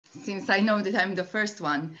since I know that I'm the first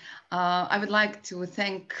one, I would like to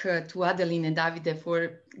thank to Adeline and Davide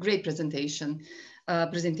for great presentations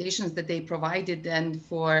that they provided, and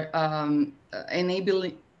for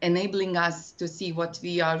enabling us to see what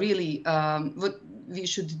we are really, what we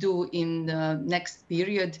should do in the next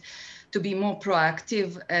period to be more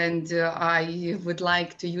proactive. And I would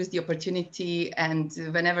like to use the opportunity, and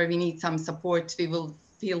whenever we need some support, we will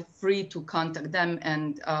feel free to contact them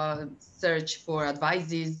and search for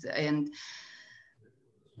advices and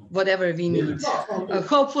whatever we need.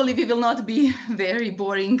 Hopefully we will not be very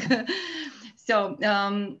boring. So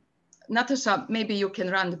Natasha, maybe you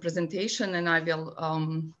can run the presentation, and I will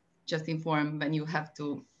just inform when you have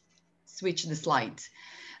to switch the slides.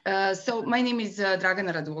 So my name is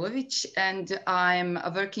Dragana Radulovic, and I'm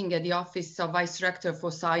working at the Office of Vice Rector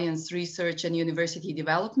for Science, Research and University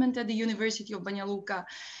Development at the University of Banja Luka,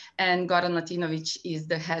 and Goran Latinovic is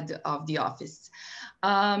the head of the office.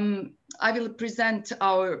 I will present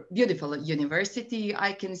our beautiful university.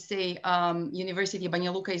 I can say University of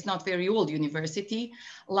Banja Luka is not very old university.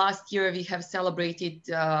 Last year we have celebrated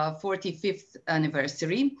 45th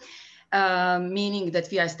anniversary. Meaning that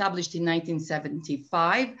we are established in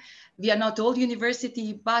 1975. We are not old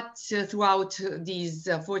university, but throughout these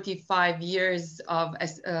 45 years of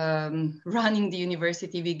running the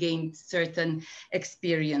university, we gained certain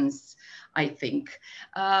experience, I think.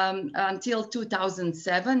 Until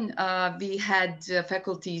 2007, we had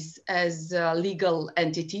faculties as legal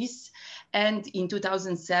entities. And in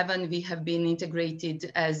 2007, we have been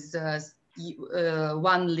integrated as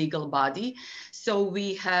one legal body. So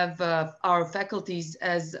we have our faculties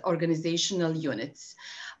as organizational units.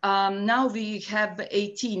 Now we have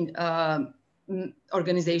 18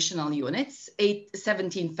 organizational units,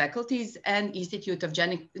 17 faculties, and Institute of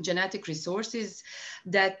Genetic Resources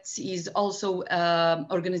that is also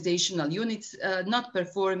organizational units, not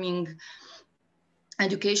performing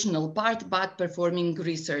educational part, but performing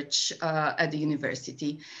research at the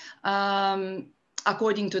university.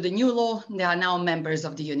 According to the new law, they are now members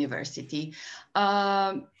of the university.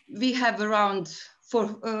 We have around,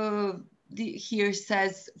 here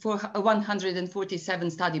says, for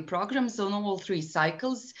 147 study programs on all 3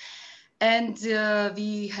 cycles. And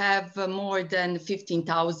we have more than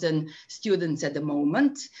 15,000 students at the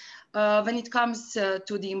moment. When it comes to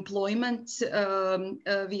the employment,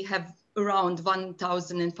 we have around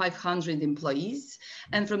 1,500 employees.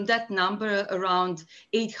 And from that number, around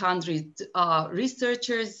 800 are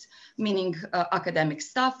researchers, meaning academic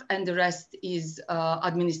staff, and the rest is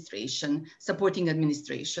administration, supporting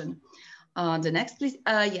administration. The next, please.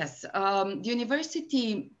 Yes, the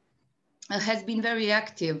university has been very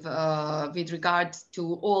active with regard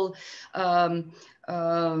to all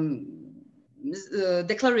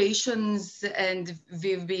declarations, and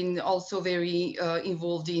we've been also very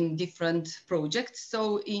involved in different projects.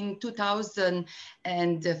 So in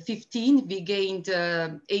 2015, we gained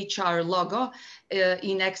HR logo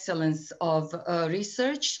in excellence of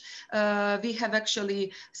research. We have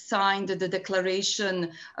actually signed the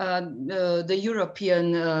declaration, the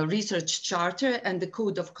European Research Charter and the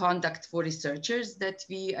Code of Conduct for Researchers, that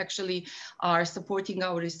we actually are supporting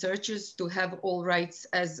our researchers to have all rights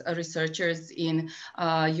as researchers in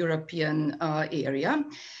European area.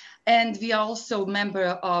 And we are also a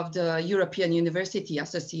member of the European University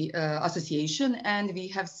Association, and we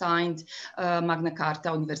have signed Magna Carta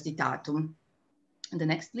Universitatum. The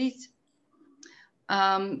next, please.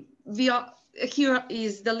 Here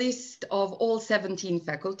is the list of all 17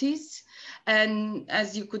 faculties. And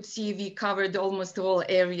as you could see, we covered almost all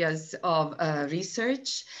areas of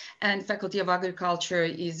research, and Faculty of Agriculture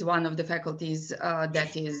is one of the faculties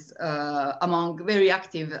that is among very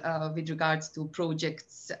active with regards to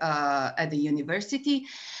projects at the university.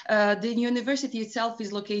 The university itself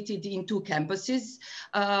is located in 2 campuses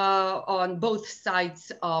on both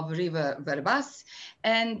sides of River Verbas,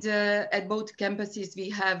 and at both campuses we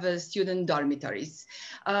have student dormitories.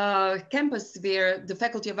 Campus where the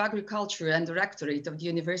Faculty of Agriculture and the Rectorate of the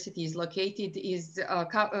university is located is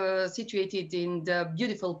situated in the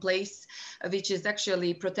beautiful place, which is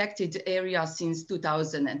actually protected area since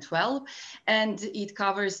 2012, and it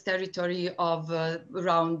covers territory of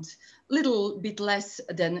around little bit less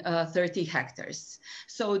than 30 hectares.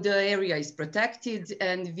 So the area is protected,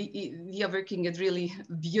 and we are working at really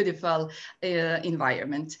beautiful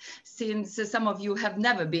environment. Since some of you have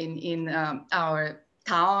never been in our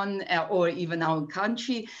town or even our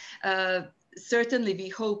country, certainly we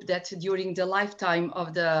hope that during the lifetime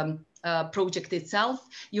of the project itself,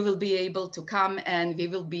 you will be able to come, and we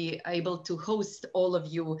will be able to host all of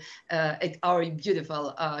you at our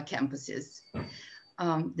beautiful campuses.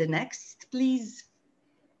 The next, please.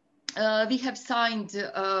 We have signed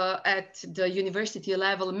at the university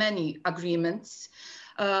level many agreements.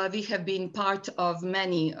 We have been part of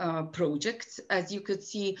many projects. As you could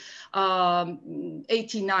see,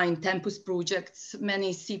 89 Tempus projects,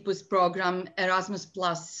 many CPUS program, Erasmus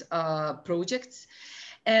Plus projects.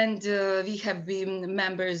 And we have been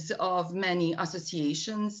members of many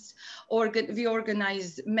associations. We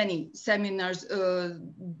organize many seminars.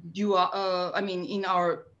 In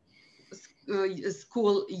our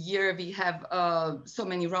school year, we have so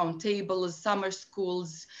many round tables, summer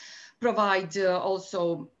schools, provide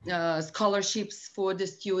also scholarships for the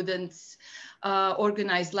students,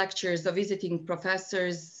 organize lectures of visiting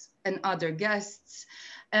professors and other guests.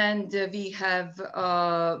 And we have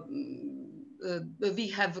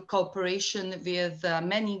cooperation with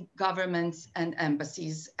many governments and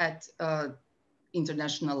embassies at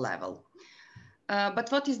international level.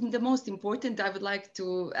 But what is the most important, I would like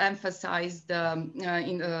to emphasize the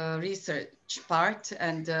research part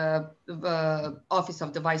and the Office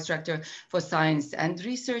of the Vice Rector for Science and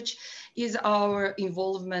Research is our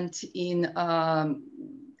involvement in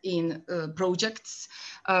projects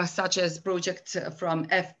such as projects from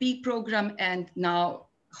FP program and now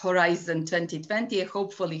Horizon 2020,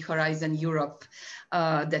 hopefully Horizon Europe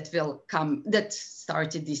that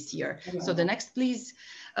started this year. Yeah. So the next, please.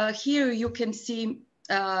 Here you can see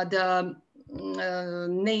the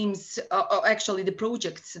names, actually the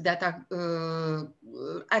projects that are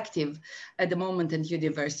active at the moment at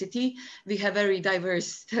university. We have very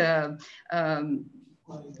diverse,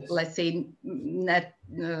 let's say,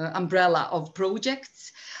 umbrella of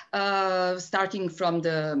projects, starting from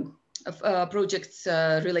the projects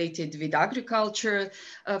related with agriculture,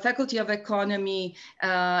 Faculty of Economy,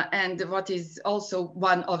 and what is also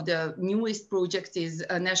one of the newest projects is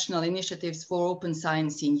National Initiatives for Open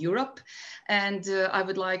Science in Europe. And I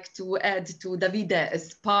would like to add to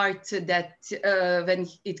Davide's part that when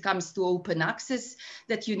it comes to open access,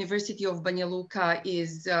 that University of Banja Luka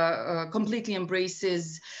is completely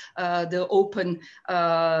embraces the open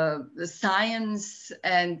science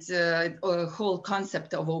and whole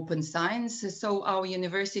concept of open science. So our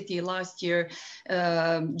university last year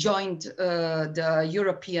joined the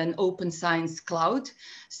European Open Science Cloud.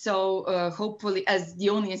 So hopefully, as the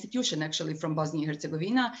only institution actually from Bosnia and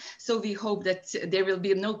Herzegovina, so we hope that there will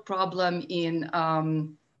be no problem in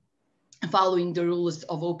following the rules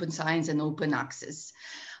of open science and open access.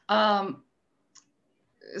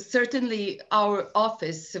 Certainly, our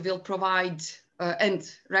office will provide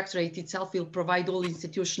and Rectorate itself will provide all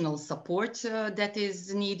institutional support that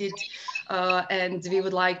is needed. And we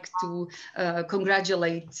would like to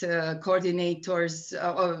congratulate coordinators,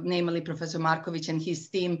 namely Professor Markovic and his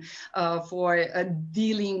team for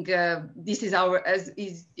dealing, this is our, as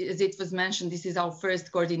it was mentioned, this is our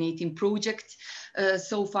first coordinating project.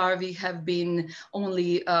 So far we have been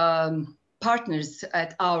only partners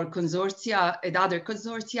at our consortia, at other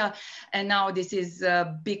consortia, and now this is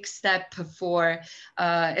a big step for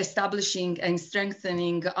establishing and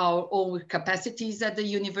strengthening our own capacities at the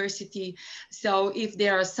university. So if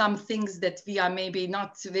there are some things that we are maybe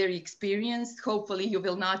not very experienced, hopefully you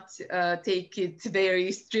will not take it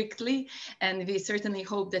very strictly, and we certainly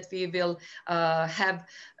hope that we will have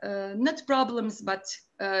not problems, but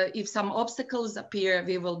if some obstacles appear,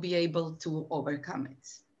 we will be able to overcome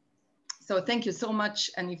it. So thank you so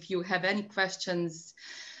much. And if you have any questions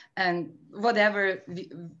and whatever,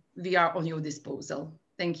 we are on your disposal.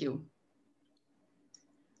 Thank you.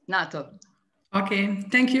 Nato. Okay,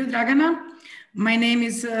 thank you, Dragana. My name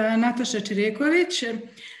is Nataša Čireković.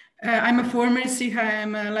 I'm a former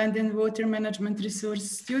CHM Land and Water Management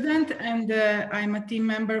Resource student, and I'm a team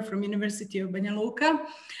member from University of Banja Luka.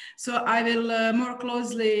 So I will more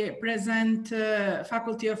closely present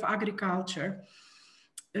Faculty of Agriculture.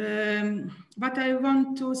 But I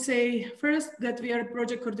want to say first that we are a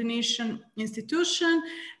project coordination institution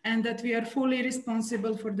and that we are fully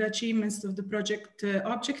responsible for the achievements of the project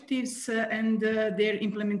objectives and their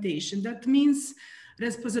implementation. That means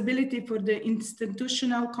responsibility for the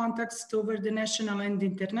institutional contacts toward the national and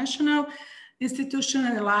international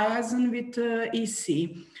institutional liaison with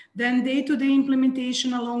EC. Then day-to-day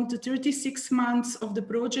implementation along the 36 months of the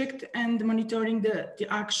project and monitoring the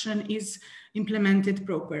action is implemented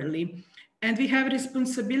properly. And we have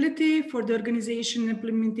responsibility for the organization and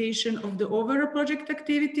implementation of the overall project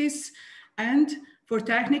activities and for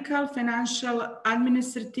technical, financial,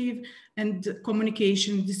 administrative, and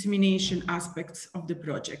communication dissemination aspects of the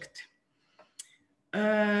project.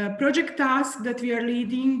 Project task that we are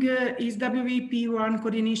leading is WVP1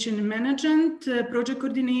 coordination and management, project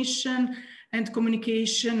coordination and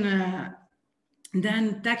communication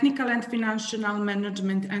Then technical and financial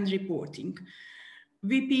management and reporting.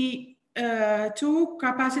 VP2,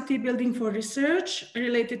 capacity building for research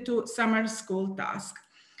related to summer school task.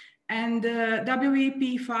 And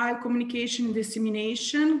WEP5, communication and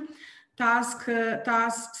dissemination,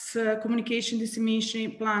 tasks, communication,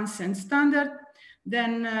 dissemination, plans and standard.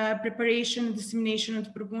 Then preparation, dissemination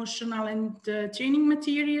of promotional and training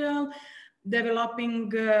material,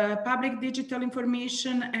 developing public digital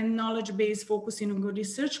information and knowledge base focusing on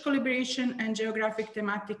research collaboration and geographic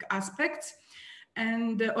thematic aspects,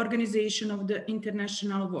 and the organization of the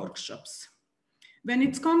international workshops. When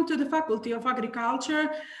it's come to the Faculty of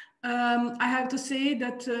Agriculture, I have to say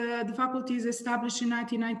that the faculty is established in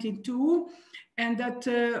 1992 and that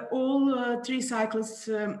all 3 cycles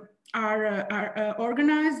are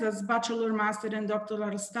organized as bachelor, master and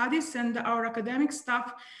doctoral studies, and our academic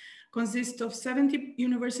staff consists of 70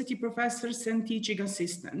 university professors and teaching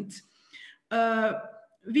assistants.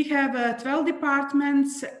 We have 12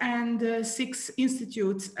 departments and 6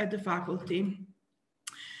 institutes at the faculty.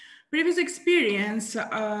 Previous experience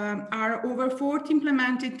are over 40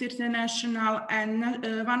 implemented international and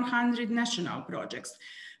 100 national projects.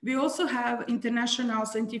 We also have International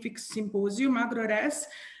Scientific Symposium, AgroRes,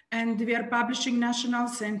 and we are publishing National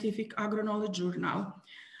Scientific Agro-Knowledge Journal.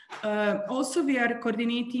 Also, we are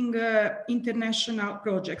coordinating international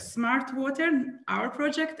projects, SMARTWATER, our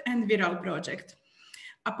project, and Viral project.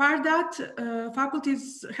 Apart that,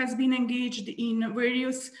 faculties has been engaged in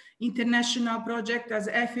various international projects as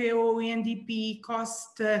FAO, UNDP,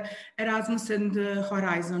 COST, Erasmus, and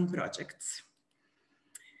Horizon projects.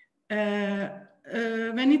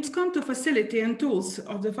 When it's come to facility and tools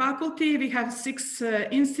of the faculty, we have 6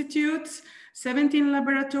 institutes, 17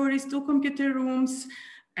 laboratories, 2 computer rooms,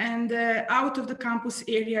 and out of the campus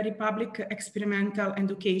area, Republic Experimental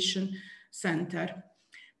Education Center.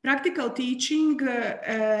 Practical teaching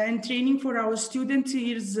and training for our students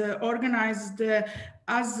is organized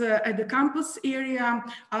as at the campus area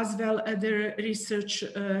as well as the research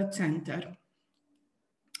center.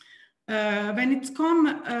 When it's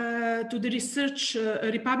come to the research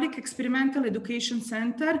Republic Experimental Education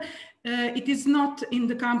Center, it is not in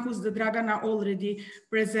the campus that Dragana already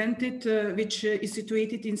presented, which is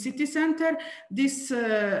situated in city center. This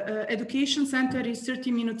education center is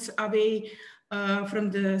 30 minutes away from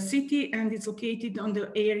the city, and it's located on the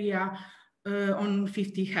area on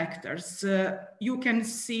 50 hectares. You can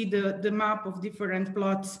see the map of different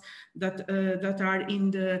plots that are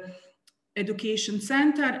in the education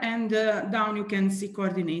center, and down you can see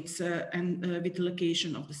coordinates and with the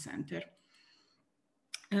location of the center.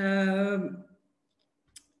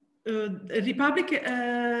 Republic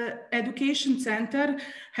Education Center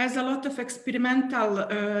has a lot of experimental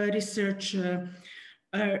research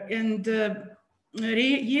and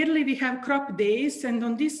yearly we have crop days, and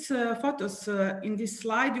on these photos in this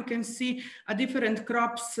slide you can see different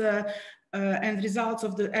crops and results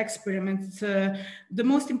of the experiments. The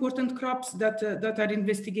most important crops that are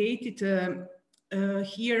investigated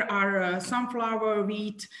here are sunflower,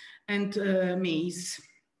 wheat, and maize.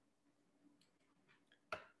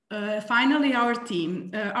 Finally, our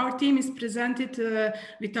team. Our team is presented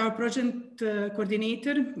with our project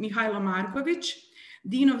coordinator, Mihailo Markovic,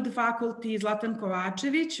 Dean of the Faculty Zlatan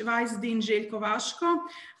Kovačević, Vice Dean Željko Vaško,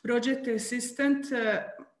 Project Assistant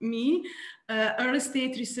me, Early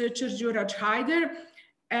State Researcher Đurađ Hajder,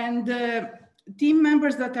 and team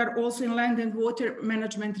members that are also in Land and Water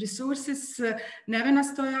Management Resources, Nevena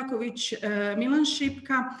Stojaković, Milan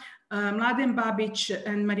Šipka, Mladen Babić,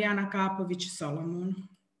 and Marijana Kapović Solomon.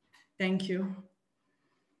 Thank you.